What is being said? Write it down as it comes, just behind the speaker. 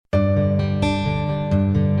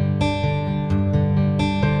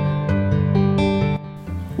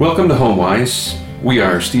Welcome to HomeWise. We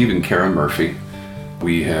are Steve and Kara Murphy.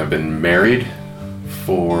 We have been married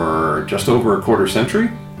for just over a quarter century.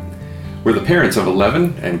 We're the parents of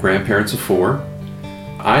 11 and grandparents of 4.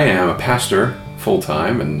 I am a pastor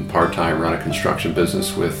full-time and part-time, run a construction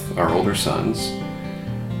business with our older sons.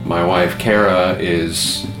 My wife Kara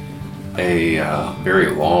is a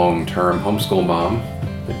very long-term homeschool mom.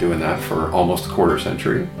 Been doing that for almost a quarter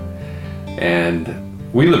century.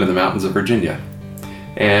 And we live in the mountains of Virginia.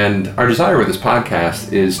 And our desire with this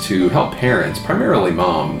podcast is to help parents, primarily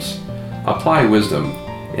moms, apply wisdom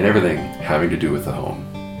in everything having to do with the home.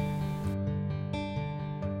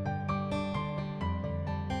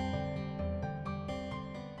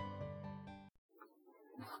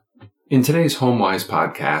 In today's HomeWise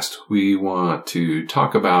podcast, we want to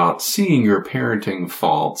talk about seeing your parenting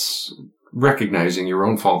faults, recognizing your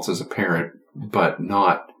own faults as a parent, but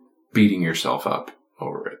not beating yourself up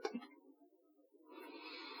over it.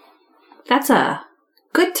 That's a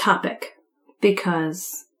good topic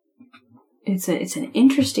because it's an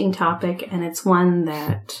interesting topic, and it's one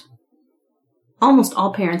that almost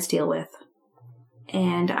all parents deal with.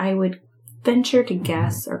 And I would venture to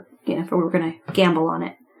guess, or if we were going to gamble on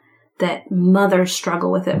it, that mothers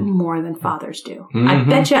struggle with it more than fathers do. Mm-hmm. I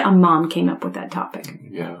bet you a mom came up with that topic.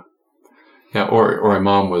 Yeah, or a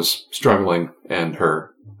mom was struggling and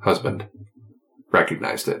her husband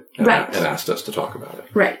recognized it and asked us to talk about it.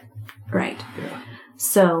 Right. Yeah.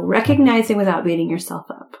 So, recognizing without beating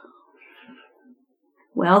yourself up.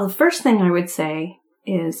 Well, the first thing I would say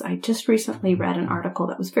is I just recently read an article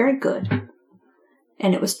that was very good.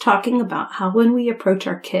 And it was talking about how when we approach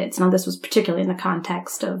our kids, now this was particularly in the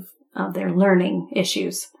context of their learning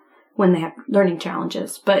issues, when they have learning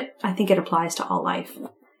challenges, but I think it applies to all life.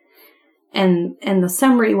 And the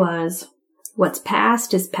summary was, what's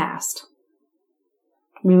past is past.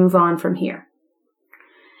 We move on from here.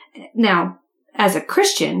 Now, as a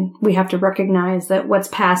Christian, we have to recognize that what's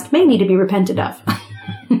past may need to be repented of.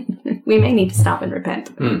 We may need to stop and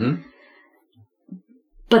repent. Mm-hmm.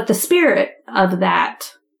 But the spirit of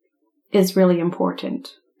that is really important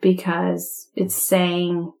because it's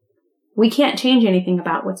saying we can't change anything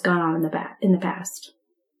about what's gone on in the past.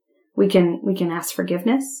 We can ask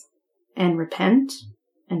forgiveness and repent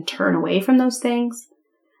and turn away from those things,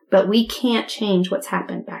 but we can't change what's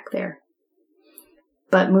happened back there.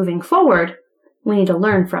 But moving forward, we need to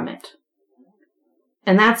learn from it.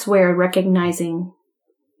 And that's where recognizing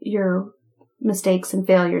your mistakes and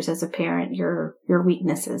failures as a parent, your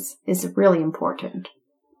weaknesses, is really important.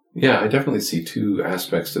 Yeah, I definitely see two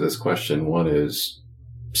aspects to this question. One is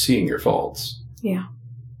seeing your faults. Yeah.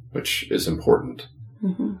 Which is important.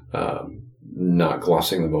 Mm-hmm. Not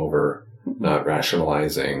glossing them over, mm-hmm. not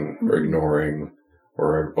rationalizing or ignoring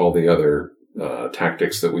or all the other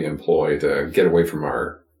tactics that we employ to get away from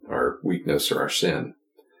our weakness or our sin.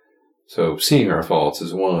 So seeing our faults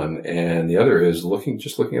is one, and the other is looking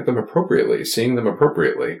at them appropriately, seeing them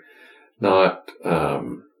appropriately, not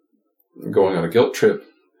going on a guilt trip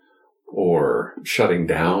or shutting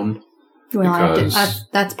down. Well,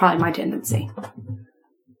 that's probably my tendency.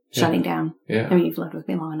 Shutting down. Yeah. I mean, you've lived with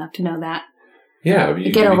me long enough to know that. Yeah.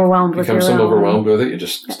 You get overwhelmed with your own. Become so overwhelmed with it, you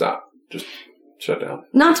just stop. Just shut down.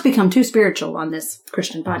 Not to become too spiritual on this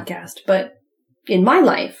Christian podcast, but in my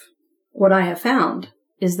life, what I have found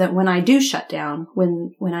is that when I do shut down,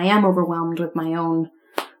 when I am overwhelmed with my own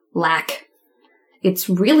lack, it's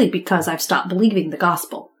really because I've stopped believing the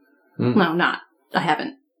gospel. Mm. No, I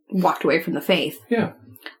haven't walked away from the faith. Yeah.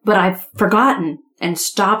 But I've forgotten and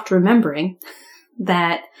stopped remembering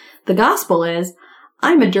that the gospel is,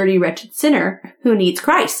 I'm a dirty, wretched sinner who needs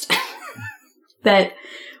Christ. That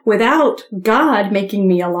without God making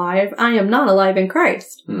me alive, I am not alive in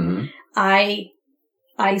Christ. Mm-hmm.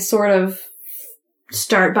 I sort of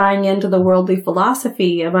start buying into the worldly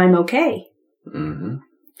philosophy of I'm okay. Mm-hmm.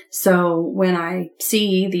 So when I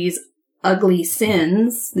see these ugly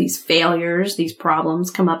sins, these failures, these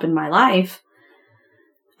problems come up in my life,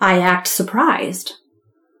 I act surprised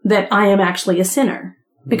that I am actually a sinner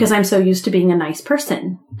because I'm so used to being a nice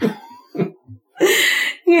person.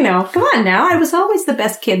 Come on now. I was always the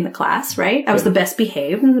best kid in the class, right? I was the best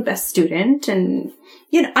behaved and the best student. And,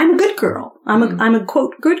 I'm a good girl. I'm a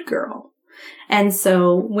quote, good girl. And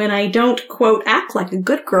so when I don't, quote, act like a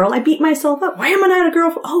good girl, I beat myself up. Why am I not a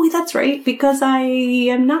girl? Oh, that's right. Because I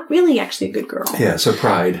am not really actually a good girl. Yeah. So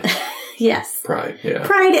pride. Yes. Pride. Yeah.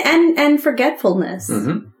 Pride and forgetfulness.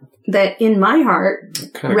 Mm-hmm. That in my heart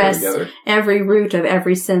rests every root of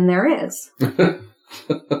every sin there is.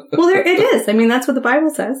 Well, it is. I mean, that's what the Bible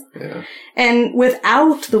says. Yeah. And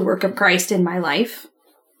without the work of Christ in my life,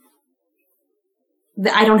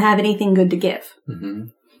 I don't have anything good to give. Mm-hmm.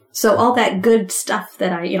 So all that good stuff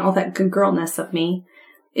that all that good girlness of me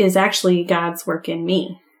is actually God's work in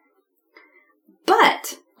me.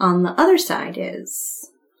 But on the other side is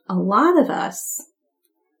a lot of us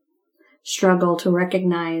struggle to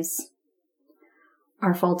recognize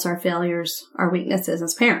our faults, our failures, our weaknesses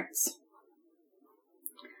as parents.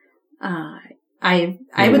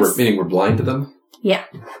 Meaning we're blind to them? Yeah.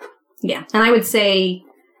 Yeah. And I would say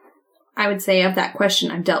of that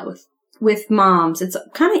question I've dealt with moms, it's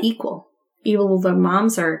kind of equal. Either the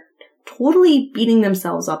moms are totally beating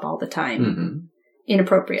themselves up all the time,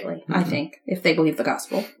 inappropriately, I think, if they believe the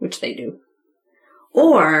gospel, which they do.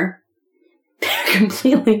 Or they're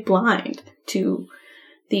completely blind to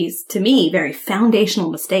these, to me, very foundational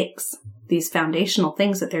mistakes, these foundational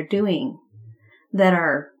things that they're doing that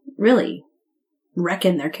are really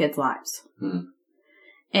wrecking their kids' lives.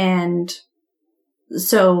 And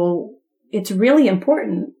so it's really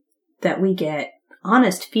important that we get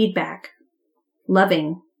honest feedback,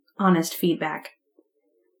 loving, honest feedback,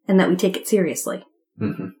 and that we take it seriously.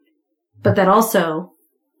 But that also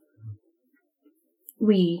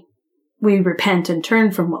we repent and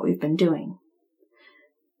turn from what we've been doing.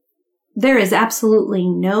 There is absolutely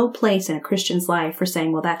no place in a Christian's life for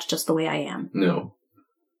saying, well, that's just the way I am. No.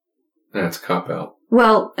 That's a cop-out.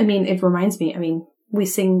 Well, I mean, it reminds me, we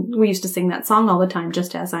used to sing that song all the time,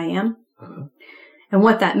 Just As I Am. And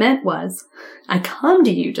what that meant was, I come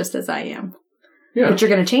to you just as I am. Yeah. But you're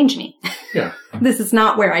going to change me. Yeah. This is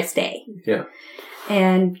not where I stay. Yeah.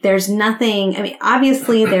 And there's nothing,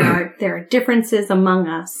 obviously there are differences among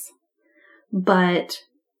us, but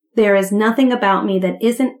there is nothing about me that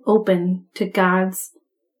isn't open to God's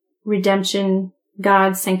redemption,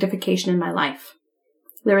 God's sanctification in my life.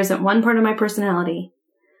 There isn't one part of my personality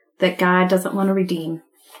that God doesn't want to redeem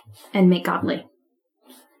and make godly.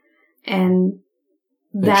 And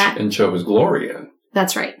that... And show his glory in.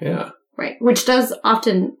 That's right. Yeah. Right. Which does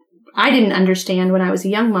often... I didn't understand when I was a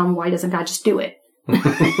young mom, why doesn't God just do it?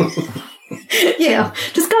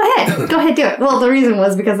 Just go ahead. Go ahead, do it. Well, the reason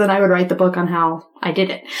was because then I would write the book on how I did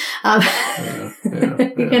it.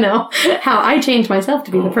 How I changed myself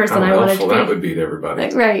to be the person I wanted to be. That would beat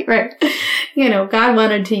everybody. Right. God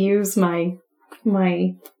wanted to use my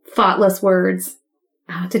thoughtless words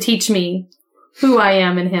to teach me who I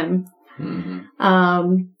am in him.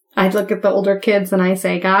 I look at the older kids and I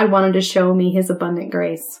say, God wanted to show me his abundant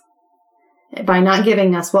grace by not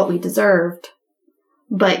giving us what we deserved,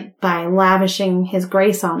 but by lavishing his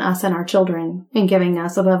grace on us and our children and giving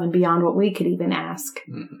us above and beyond what we could even ask.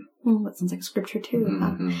 That sounds like scripture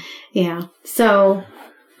too. Yeah. So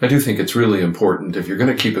I do think it's really important. If you're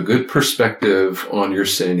going to keep a good perspective on your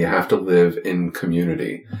sin, you have to live in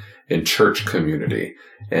community, in church community.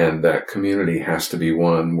 And that community has to be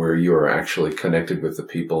one where you are actually connected with the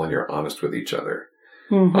people and you're honest with each other,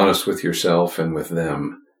 honest with yourself and with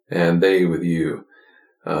them, and they with you.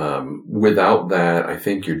 Without that, I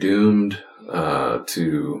think you're doomed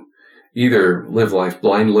to either live life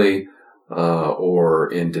blindly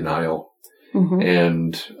or in denial.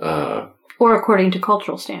 And or according to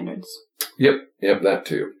cultural standards. Yep, that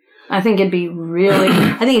too. I think it'd be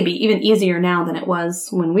even easier now than it was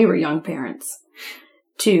when we were young parents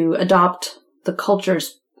to adopt the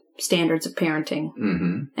culture's standards of parenting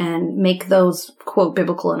and make those, quote,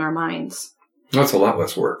 biblical in our minds. That's a lot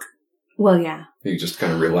less work. Well, yeah. You just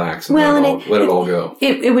kind of relax and let it all go.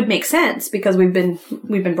 It would make sense because we've been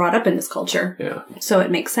brought up in this culture. Yeah. So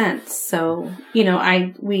it makes sense. So,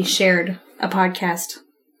 we shared a podcast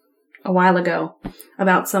a while ago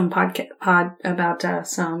about some blog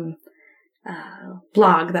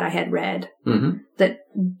that I had read that,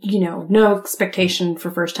 no expectation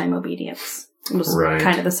for first time obedience. It was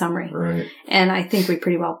kind of the summary. Right. And I think we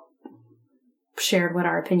pretty well shared what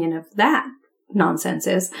our opinion of that nonsense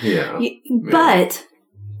is. Yeah. But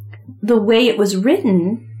the way it was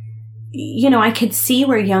written, I could see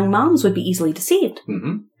where young moms would be easily deceived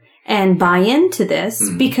and buy into this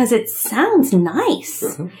because it sounds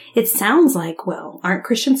nice. It sounds like, well, aren't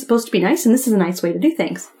Christians supposed to be nice? And this is a nice way to do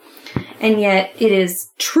things. And yet it is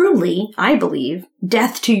truly, I believe,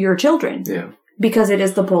 death to your children. Yeah. Because it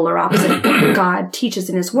is the polar opposite of what God teaches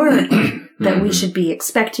in his word that we should be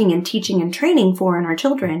expecting and teaching and training for in our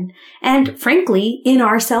children and, frankly, in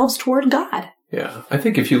ourselves toward God. Yeah. I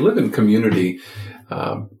think if you live in community,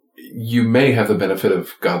 you may have the benefit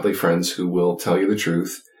of godly friends who will tell you the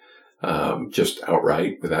truth just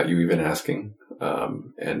outright without you even asking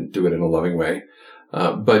and do it in a loving way.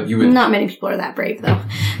 But you would... Not many people are that brave, though.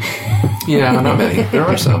 Yeah, not many. There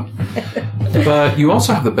are some. But you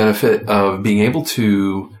also have the benefit of being able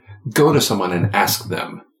to go to someone and ask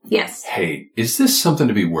them. Yes. Hey, is this something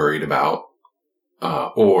to be worried about?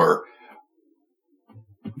 or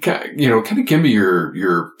kind of give me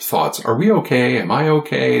your thoughts. Are we okay? Am I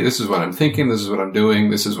okay? This is what I'm thinking. This is what I'm doing.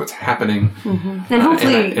 This is what's happening. Mm-hmm. And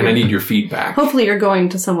hopefully, and I need your feedback. Hopefully, you're going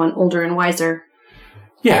to someone older and wiser.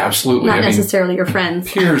 Yeah, absolutely. Not necessarily your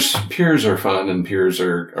friends. Peers are fun, and peers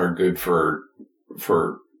are good for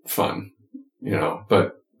fun,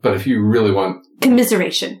 But if you really want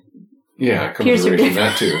commiseration. Yeah, commiseration,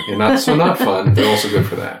 that too. And not fun. They're also good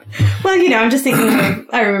for that. Well, I'm just thinking of,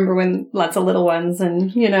 I remember when lots of little ones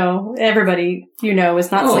and, everybody,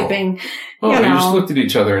 is not sleeping. We just looked at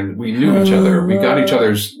each other and we knew each other. We got each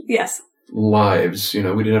other's lives. We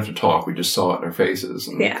didn't have to talk. We just saw it in our faces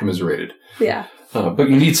and commiserated. Yeah. But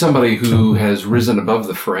you need somebody who has risen above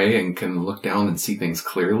the fray and can look down and see things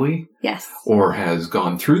clearly. Yes. Or has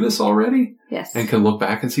gone through this already. Yes. And can look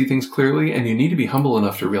back and see things clearly. And you need to be humble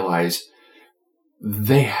enough to realize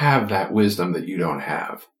they have that wisdom that you don't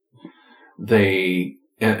have.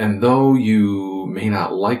 And though you may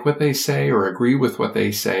not like what they say or agree with what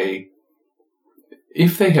they say,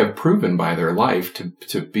 if they have proven by their life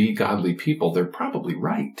to be godly people, they're probably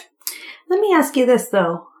right. Let me ask you this,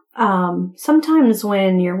 though. Sometimes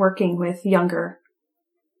when you're working with younger,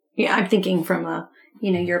 I'm thinking from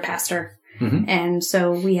you're a pastor. Mm-hmm. And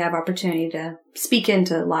so we have opportunity to speak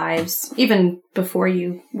into lives. Even before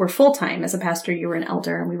you were full-time as a pastor, you were an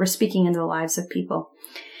elder, and we were speaking into the lives of people.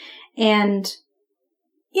 And,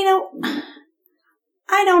 I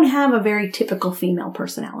don't have a very typical female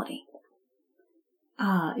personality.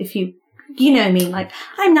 If you know what I mean? Like,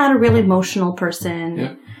 I'm not a real emotional person.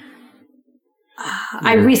 Yeah.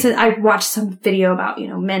 I watched some video about,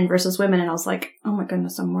 men versus women, and I was like, oh my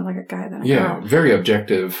goodness, I'm more like a guy than a girl. Yeah, very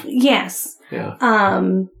objective. Yes. Yeah.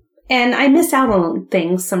 And I miss out on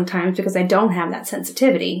things sometimes because I don't have that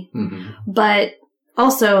sensitivity, but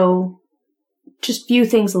also just view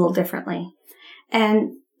things a little differently.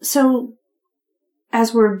 And so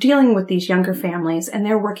as we're dealing with these younger families and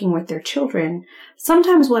they're working with their children,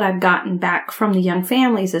 sometimes what I've gotten back from the young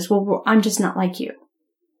families is, well, I'm just not like you.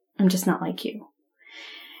 I'm just not like you.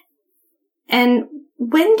 And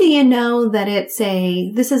when do you know that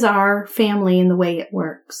this is our family and the way it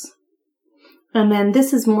works? And then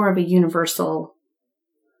this is more of a universal,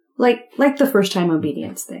 like the first time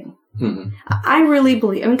obedience thing. Mm-hmm. I really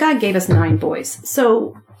believe, God gave us 9 boys.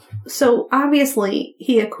 So obviously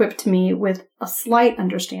he equipped me with a slight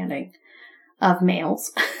understanding of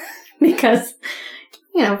males because,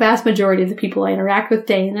 vast majority of the people I interact with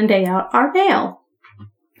day in and day out are male.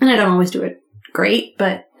 And I don't always do it great,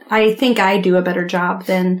 but I think I do a better job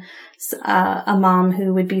than a mom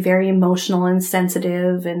who would be very emotional and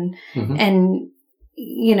sensitive and who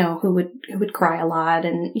would cry a lot.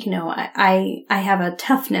 And, I have a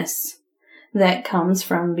toughness that comes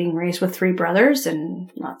from being raised with 3 brothers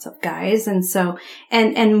and lots of guys. And so,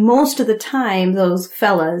 and most of the time, those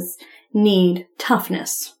fellas need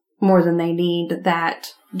toughness more than they need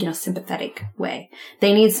that, sympathetic way.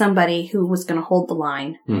 They need somebody who was going to hold the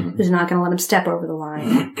line, who's not going to let them step over the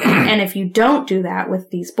line. And if you don't do that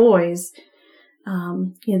with these boys,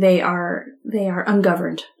 they are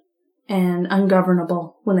ungoverned and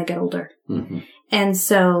ungovernable when they get older. Mm-hmm. And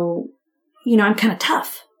so, I'm kind of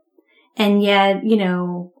tough. And yet,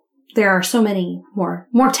 there are so many more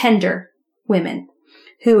tender women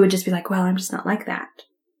who would just be like, well, I'm just not like that.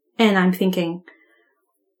 And I'm thinking,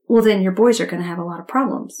 well, then your boys are going to have a lot of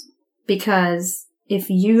problems because if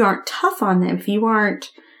you aren't tough on them, if you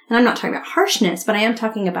aren't, and I'm not talking about harshness, but I am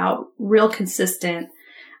talking about real consistent,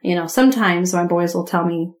 sometimes my boys will tell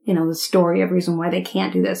me, the story of reason why they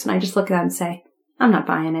can't do this. And I just look at them and say, I'm not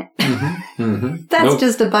buying it. Mm-hmm. Mm-hmm. That's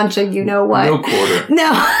just a bunch of, what? No quarter.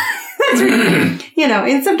 No, that's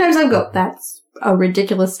ridiculous. And sometimes I'll go, that's a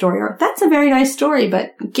ridiculous story, or that's a very nice story,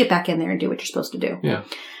 but get back in there and do what you're supposed to do. Yeah.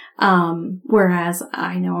 Whereas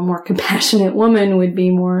I know a more compassionate woman would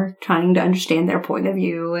be more trying to understand their point of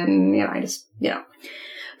view. And,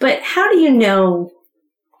 but how do you know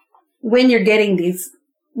when you're getting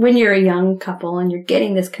when you're a young couple and you're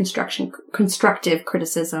getting this constructive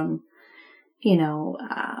criticism,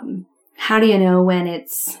 how do you know when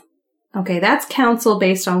it's, okay, that's counsel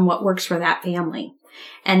based on what works for that family.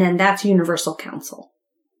 And then that's universal counsel,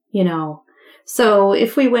 So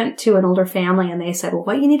if we went to an older family and they said, well,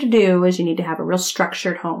 what you need to do is you need to have a real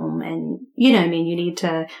structured home and,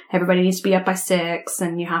 everybody needs to be up by 6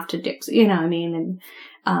 and you have to do, and,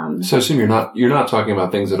 so I assume you're not talking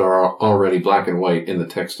about things that are already black and white in the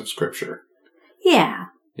text of Scripture. Yeah.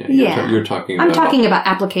 You're talking about. I'm talking about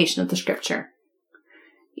application of the Scripture.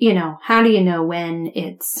 How do you know when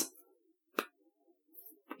it's,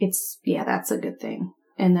 that's a good thing.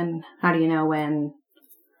 And then how do you know when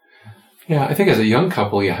Yeah, I think as a young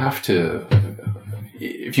couple, you have to,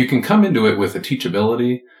 if you can come into it with a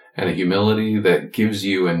teachability and a humility that gives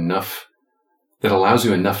you enough, that allows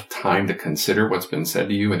you enough time to consider what's been said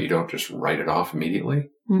to you and you don't just write it off immediately,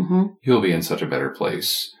 you'll be in such a better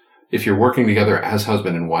place. If you're working together as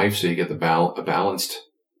husband and wife, so you get a balanced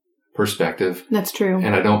perspective. That's true.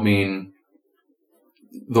 And I don't mean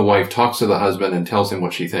the wife talks to the husband and tells him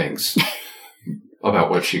what she thinks about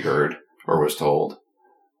what she heard or was told,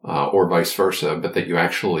 or vice versa, but that you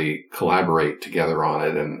actually collaborate together on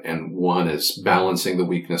it, and one is balancing the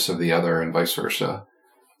weakness of the other and vice versa.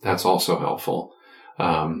 That's also helpful.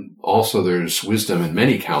 Also, there's wisdom in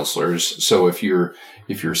many counselors. So if you're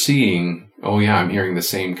seeing, oh yeah, I'm hearing the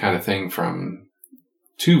same kind of thing from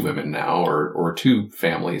two women now or two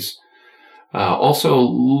families, also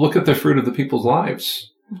look at the fruit of the people's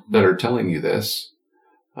lives that are telling you this.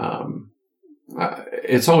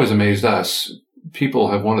 It's always amazed us. People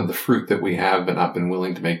have wanted the fruit that we have, but not been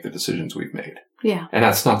willing to make the decisions we've made. Yeah. And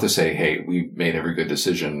that's not to say, hey, we made every good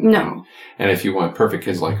decision. No. And if you want perfect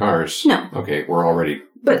kids like ours, no. Okay,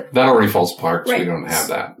 but that already falls apart, so right. We don't have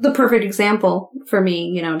that. The perfect example for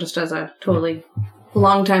me, just as a totally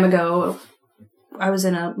long time ago, I was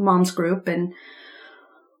in a mom's group, and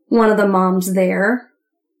one of the moms there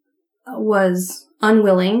was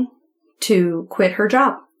unwilling to quit her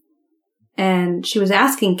job. And she was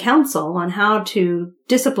asking counsel on how to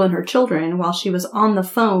discipline her children while she was on the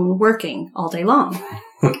phone working all day long.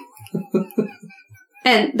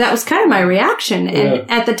 And that was kind of my reaction. And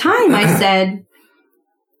at the time I said,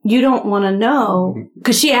 you don't want to know,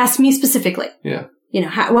 because she asked me specifically,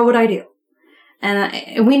 what would I do?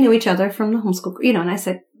 And we knew each other from the homeschool, and I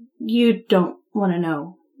said, you don't want to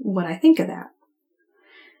know what I think of that.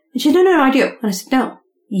 And she said, no, I do. And I said, no.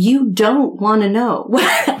 You don't want to know.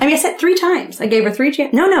 I said 3 times. I gave her 3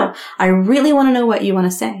 chances. No, I really want to know what you want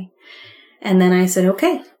to say. And then I said,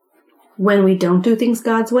 okay, when we don't do things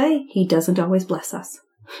God's way, He doesn't always bless us.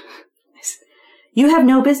 You have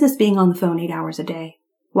no business being on the phone 8 hours a day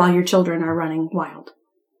while your children are running wild.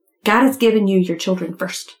 God has given you your children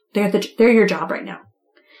first. They're your job right now.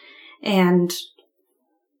 And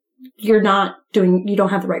you don't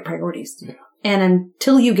have the right priorities. Yeah. And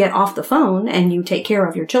until you get off the phone and you take care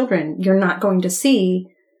of your children, you're not going to see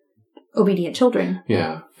obedient children.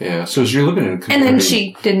 Yeah. So as you're living in a community... And then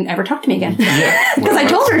she didn't ever talk to me again. Yeah. Because I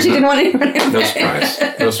told her she didn't want to...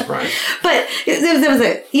 No surprise. But there was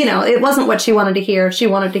it wasn't what she wanted to hear. She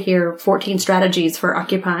wanted to hear 14 strategies for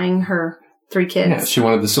occupying her 3 kids. Yeah, she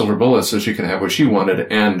wanted the silver bullet so she could have what she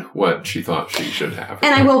wanted and what she thought she should have.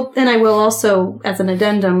 And I will also, as an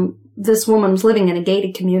addendum, this woman was living in a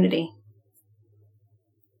gated community.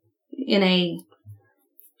 In a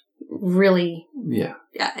really,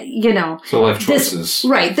 So life choices.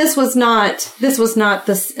 Right. This is not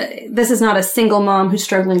a single mom who's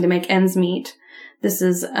struggling to make ends meet. This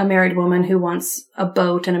is a married woman who wants a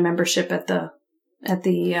boat and a membership at the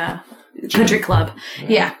country club.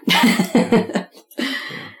 Yeah.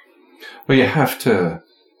 Well, you have to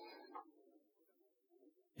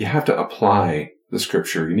apply the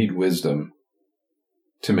scripture. You need wisdom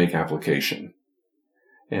to make application.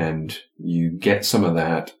 And you get some of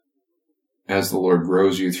that as the Lord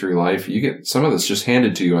grows you through life. You get some of this just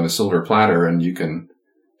handed to you on a silver platter, and you can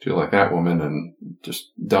do like that woman and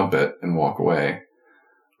just dump it and walk away,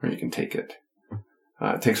 or you can take it.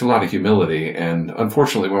 It takes a lot of humility, and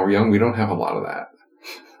unfortunately, when we're young, we don't have a lot of that.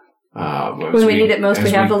 When we need it most,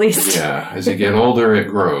 we have the least. Yeah, as you get older, it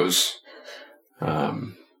grows,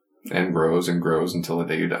 and grows and grows until the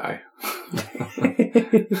day you die.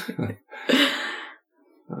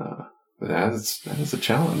 That is a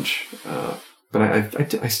challenge. But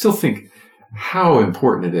I still think how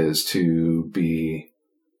important it is to be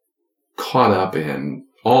caught up in,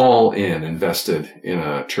 invested in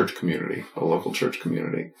a church community, a local church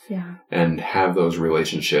community. Yeah. And have those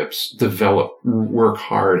relationships, work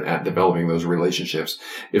hard at developing those relationships.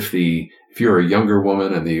 If you're a younger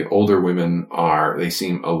woman and the older women they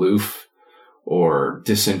seem aloof or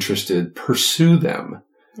disinterested, pursue them.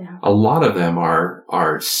 Yeah. A lot of them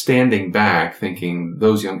are standing back thinking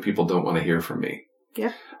those young people don't want to hear from me.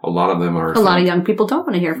 Yeah. A lot of them are. A lot of young people don't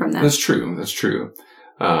want to hear from them. That's true.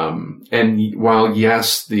 And while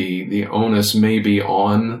yes, the onus may be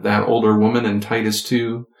on that older woman in Titus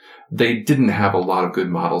 2, they didn't have a lot of good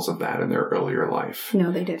models of that in their earlier life.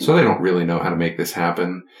 No, they didn't. So they don't really know how to make this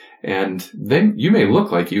happen. And you may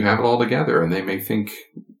look like you have it all together, and they may think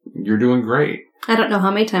you're doing great. I don't know how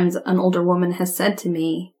many times an older woman has said to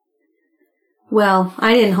me, well,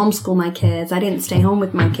 I didn't homeschool my kids. I didn't stay home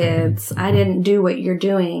with my kids. I didn't do what you're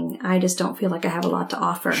doing. I just don't feel like I have a lot to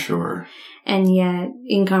offer. Sure. And yet,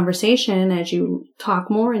 in conversation, as you talk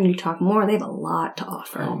more and you talk more, they have a lot to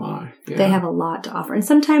offer. Oh my. Yeah. They have a lot to offer. And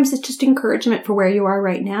sometimes it's just encouragement for where you are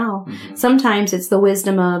right now. Mm-hmm. Sometimes it's the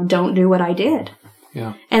wisdom of don't do what I did.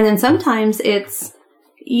 Yeah. And then sometimes it's,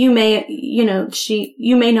 you may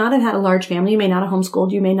not have had a large family. You may not have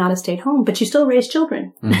homeschooled. You may not have stayed home, but you still raise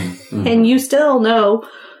children. Mm-hmm. Mm-hmm. And you still know,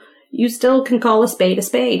 you still can call a spade a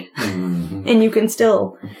spade. Mm-hmm. And you can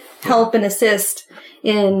still help and assist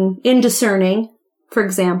in discerning, for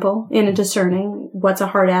example, in discerning what's a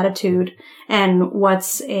hard attitude and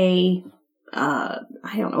what's I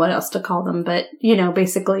don't know what else to call them, but,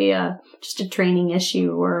 basically, just a training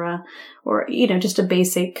issue or just a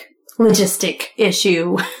basic logistic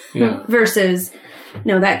issue Yeah. versus,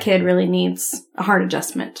 no, that kid really needs a heart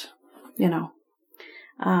adjustment, those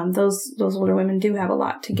older women do have a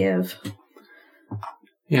lot to give.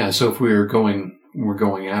 Yeah. So if we're going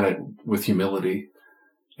at it with humility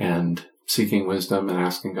and seeking wisdom and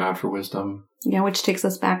asking God for wisdom. Yeah, which takes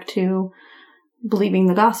us back to believing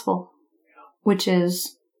the gospel, which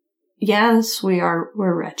is, yes, we're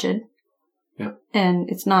wretched. Yeah. And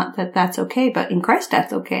it's not that that's okay, but in Christ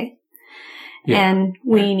that's okay. Yeah. And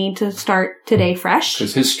we need to start today fresh.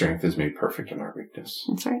 Because His strength is made perfect in our weakness.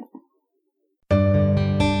 That's right.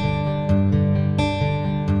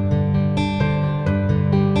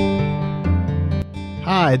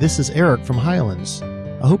 Hi, this is Eric from Highlands.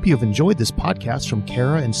 I hope you have enjoyed this podcast from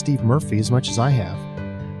Kara and Steve Murphy as much as I have.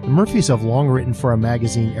 The Murphys have long written for our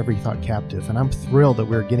magazine, Every Thought Captive, and I'm thrilled that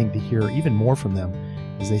we're getting to hear even more from them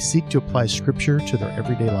as they seek to apply Scripture to their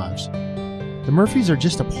everyday lives. The Murphys are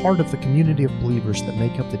just a part of the community of believers that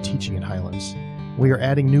make up the teaching at Highlands. We are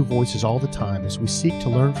adding new voices all the time as we seek to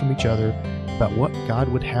learn from each other about what God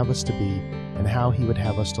would have us to be and how He would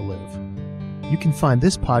have us to live. You can find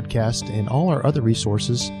this podcast and all our other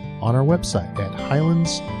resources on our website at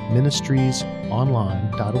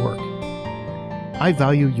highlandsministriesonline.org. I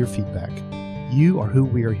value your feedback. You are who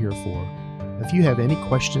we are here for. If you have any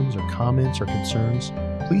questions or comments or concerns,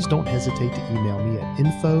 please don't hesitate to email me at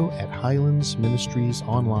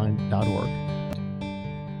info@highlandsministriesonline.org.